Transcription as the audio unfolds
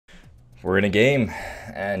We're in a game,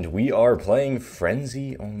 and we are playing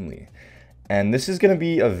Frenzy only. And this is going to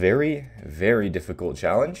be a very, very difficult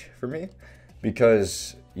challenge for me.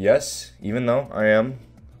 Because, yes, even though I am,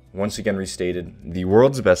 once again restated, the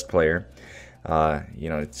world's best player,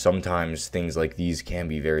 sometimes things like these can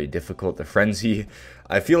be very difficult. The Frenzy,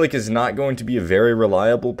 I feel like, is not going to be very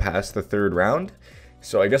reliable past the third round.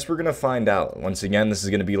 So I guess we're going to find out. Once again, this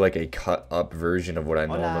is going to be like a cut-up version of what I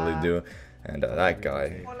normally do. And that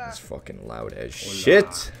guy is fucking loud as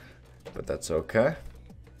shit. But that's okay.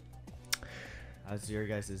 How's your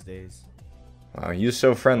guys' days? Wow, he's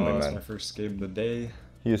so friendly, man. It's my first game of the day.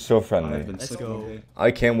 He is so friendly. Let's go. I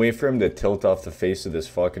can't wait for him to tilt off the face of this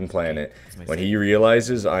fucking planet when he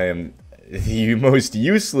realizes I am the most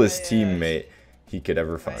useless teammate he could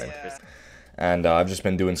ever find. And I've just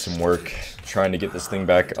been doing some work trying to get this thing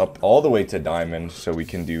back up all the way to Diamond so we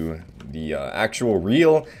can do the actual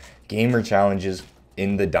real gamer challenges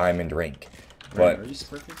in the Diamond rank. But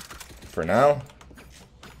for now,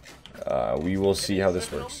 we will see how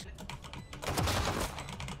this works.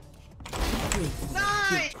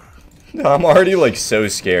 I'm already like so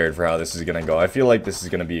scared for how this is gonna go. I feel like this is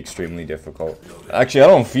gonna be extremely difficult. Actually, I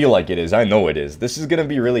don't feel like it is. I know it is. This is gonna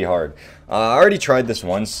be really hard. I already tried this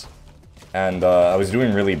once, and I was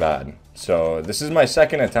doing really bad. So this is my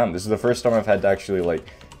second attempt. This is the first time I've had to actually like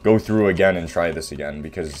go through again and try this again,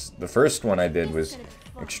 because the first one I did was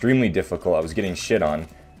extremely difficult. I was getting shit on.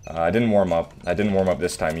 I didn't warm up. I didn't warm up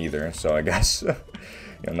this time either. So I guess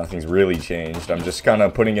nothing's really changed. I'm just kind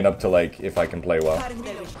of putting it up to like if I can play well.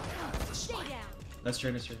 Let's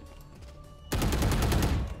try, let's try.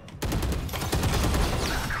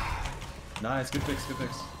 Nice, good fix, good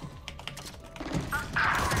fix.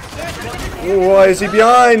 Why is he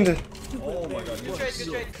behind? Oh my god, good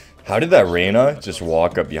trade. How did that Reyna just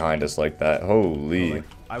walk up behind us like that? Holy.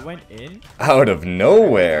 I went in. Out of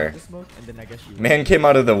nowhere. And then I guess you Man came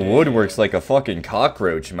out of the woodworks like a fucking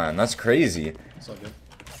cockroach, man. That's crazy. It's all good.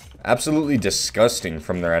 Absolutely disgusting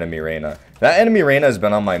from their enemy Reyna. That enemy Reyna has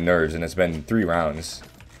been on my nerves, and it's been 3 rounds.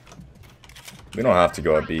 We don't have to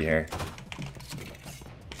go up B here.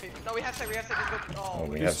 No, we have sight, we have sight. Oh,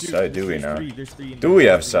 we have sight, do we now? Three Do we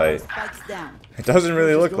have sight? It doesn't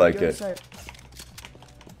really look like it.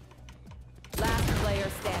 Last player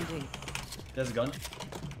standing. There's a gun.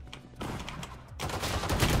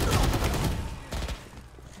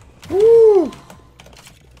 Woo!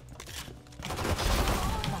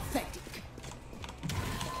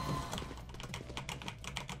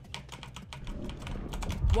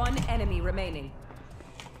 One enemy remaining.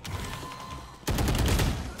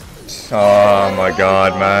 Oh my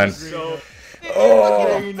god, man.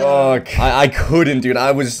 Oh, fuck. I couldn't, dude. I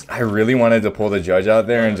really wanted to pull the judge out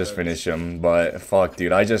there and just finish him. But, fuck,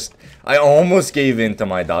 dude. I almost gave in to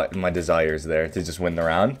my desires there to just win the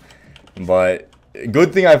round. But,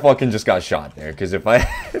 good thing I fucking just got shot there. Because if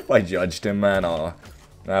I judged him, man, oh,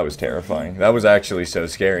 that was terrifying. That was actually so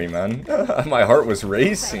scary, man. My heart was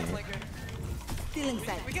racing.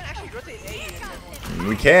 We can actually rotate A.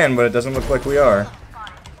 We can, but it doesn't look like we are.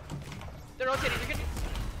 They're rotating. You can...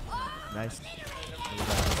 Nice.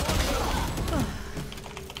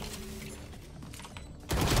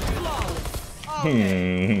 Hmm.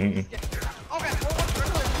 Okay,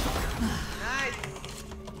 nice.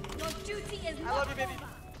 Your duty is I love you, baby.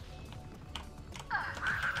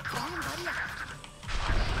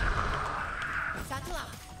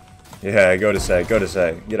 Yeah, go to say, go to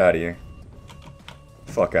say. Get out of here.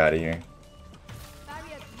 Fuck out of here.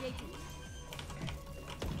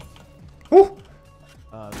 Woo!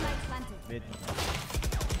 Mid.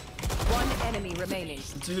 One enemy remaining.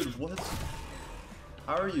 Dude, what?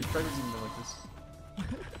 How are you frenzying me like this?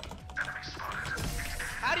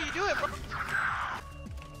 How do you do it, bro?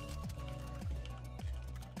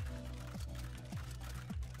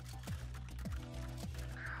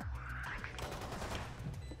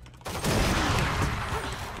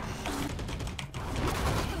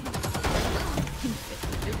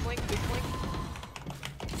 Big blink, big blink.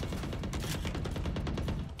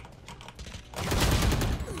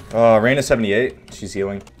 Reyna 78. She's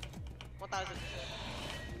healing. 1000.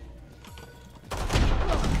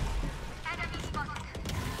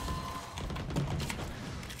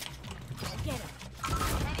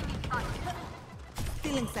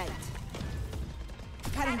 Stealing sight.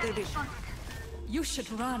 Cutting their vision. You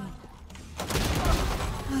should run.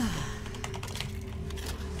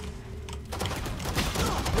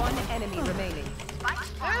 One enemy remaining.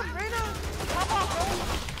 Damn, Reyna! Pop off,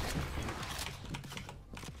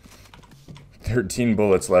 13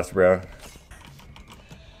 bullets left, bro.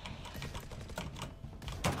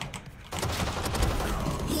 I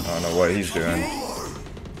don't know what he's doing.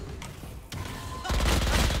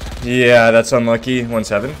 Yeah, that's unlucky.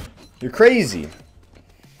 1-7. You're crazy. No,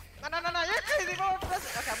 you're crazy. Go frenzy.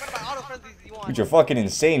 Okay, I'm gonna buy auto frenzies you want. Dude, you're fucking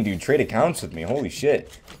insane, dude. Trade accounts with me. Holy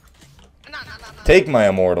shit. No. Take my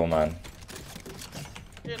Immortal, man.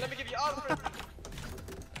 Here, let me give you auto frenzies.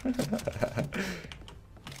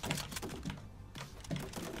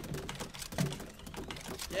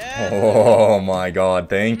 Yeah. Oh my god,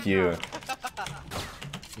 thank you.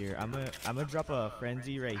 Here, I'm gonna drop a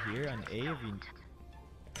frenzy right here on A if you.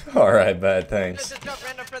 Alright, bad, thanks. Just drop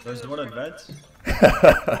random frenzies. There's one at vents.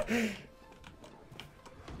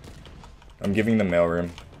 I'm giving the mail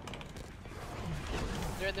room.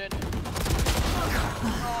 They're in.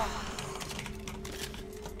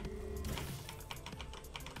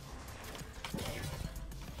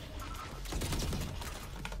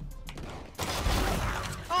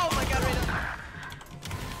 Oh my god, Reyna.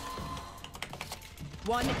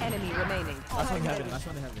 One enemy remaining. Last one heaven. Last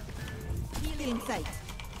one heaven. In sight.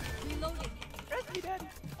 Press me, daddy.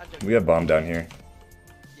 I'm joking. We have bomb down here.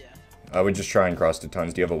 Yeah. I would just try and cross to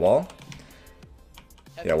tons. Do you have a wall?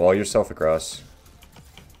 Yeah, wall yourself across.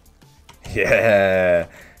 Yeah.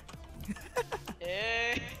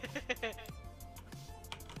 Yeah.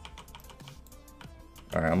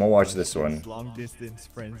 Alright, I'm gonna watch this one. Long distance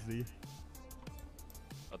frenzy.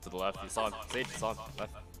 Up to the left. You saw him. Sage, you saw him.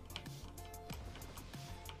 Left.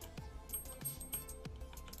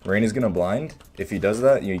 Rain is gonna blind. If he does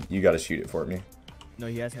that, you gotta shoot it for me. No,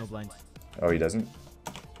 he has no blinds. Oh, he doesn't?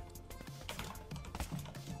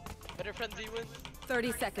 Better frenzy wins.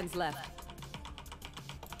 30 seconds left.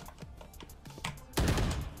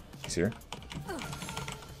 He's here.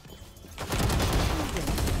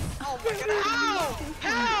 Oh my god, how?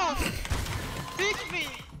 How? Teach me.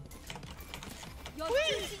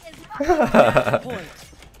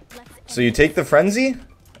 So you take the frenzy,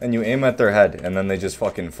 and you aim at their head, and then they just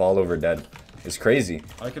fucking fall over dead. It's crazy.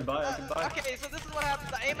 I can buy. Okay, so this is what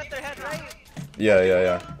happens. I aim at their head, right?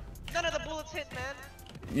 Yeah. None of the bullets hit, man.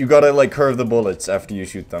 You gotta, like, curve the bullets after you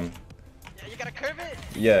shoot them. Yeah, you gotta curve it.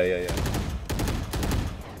 Yeah.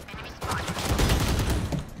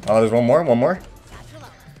 Oh, there's one more?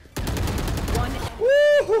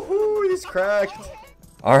 Woo-hoo-hoo, he's cracked.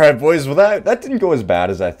 Alright, boys, well, that didn't go as bad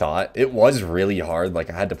as I thought. It was really hard. Like,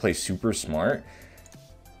 I had to play super smart.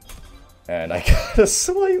 And I got a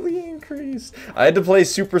slightly increase. I had to play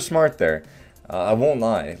super smart there. I won't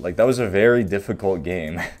lie. Like, that was a very difficult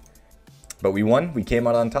game. But we won. We came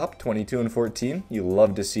out on top, 22-14. You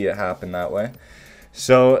love to see it happen that way.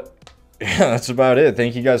 So, yeah, that's about it.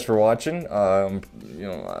 Thank you guys for watching.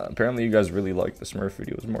 Apparently you guys really liked the Smurf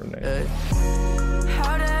videos more than anything.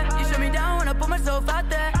 You shut me down when I put myself out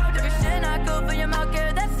there. Took a shit, not good for your mouth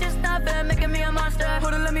care. That's just not fair, making me a monster.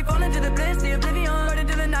 Wouldn't let me fall into the bliss, the oblivion. Right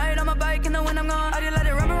into the night on my bike, and then when I'm gone, I just let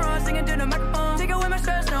it run around, singing to the microphone. Take away my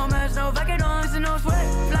stress, no mess, no vacation on. Listen, no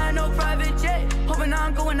sweat, flying no private jet. Hoping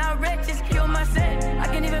I'm going out rich, just kill my set.